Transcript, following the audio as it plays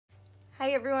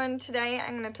Hey everyone, today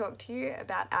I'm going to talk to you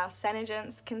about our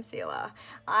SeneGence Concealer.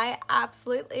 I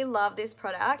absolutely love this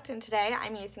product and today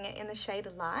I'm using it in the shade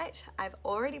Light. I've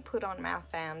already put on my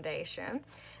foundation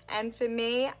and for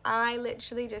me I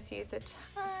literally just use the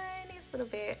tiniest little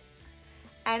bit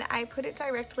and I put it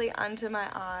directly under my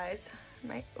eyes.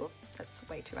 That's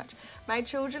way too much. My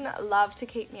children love to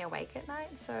keep me awake at night,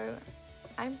 so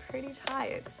I'm pretty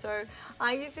tired, so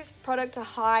I use this product to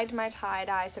hide my tired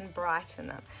eyes and brighten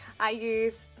them. I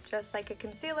use just like a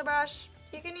concealer brush.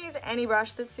 You can use any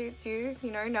brush that suits you.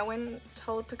 You know, no one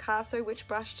told Picasso which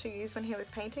brush to use when he was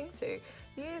painting, so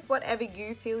use whatever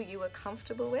you feel you are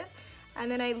comfortable with. And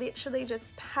then I literally just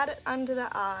pat it under the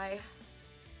eye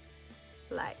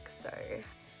like so.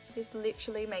 This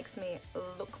literally makes me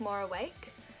look more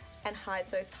awake and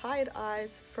hides those tired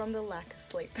eyes from the lack of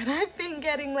sleep that I've been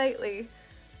getting lately.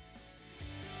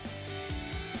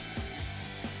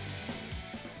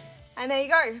 And there you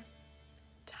go,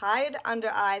 tired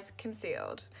under eyes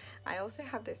concealed. I also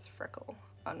have this freckle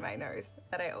on my nose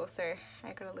that I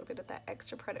got a little bit of that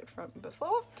extra product from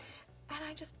before, and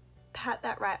I just pat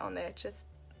that right on there just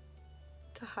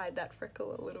to hide that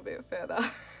freckle a little bit further.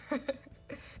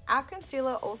 Our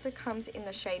concealer also comes in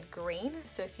the shade green,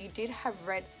 so if you did have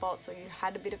red spots or you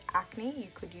had a bit of acne, you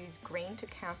could use green to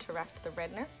counteract the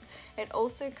redness. It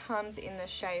also comes in the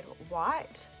shade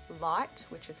white, light,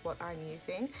 which is what I'm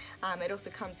using. It also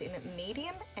comes in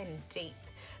medium and deep.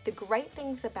 The great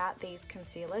things about these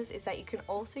concealers is that you can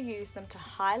also use them to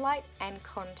highlight and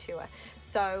contour.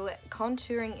 So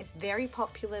contouring is very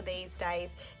popular these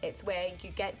days. It's where you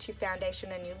get your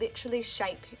foundation and you literally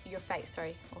shape your face,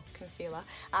 or concealer,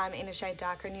 in a shade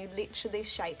darker, and you literally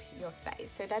shape your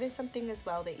face. So that is something as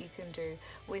well that you can do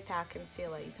with our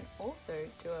concealer. You can also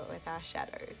do it with our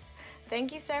shadows.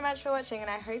 Thank you so much for watching and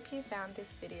I hope you found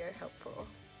this video helpful.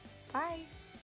 Bye!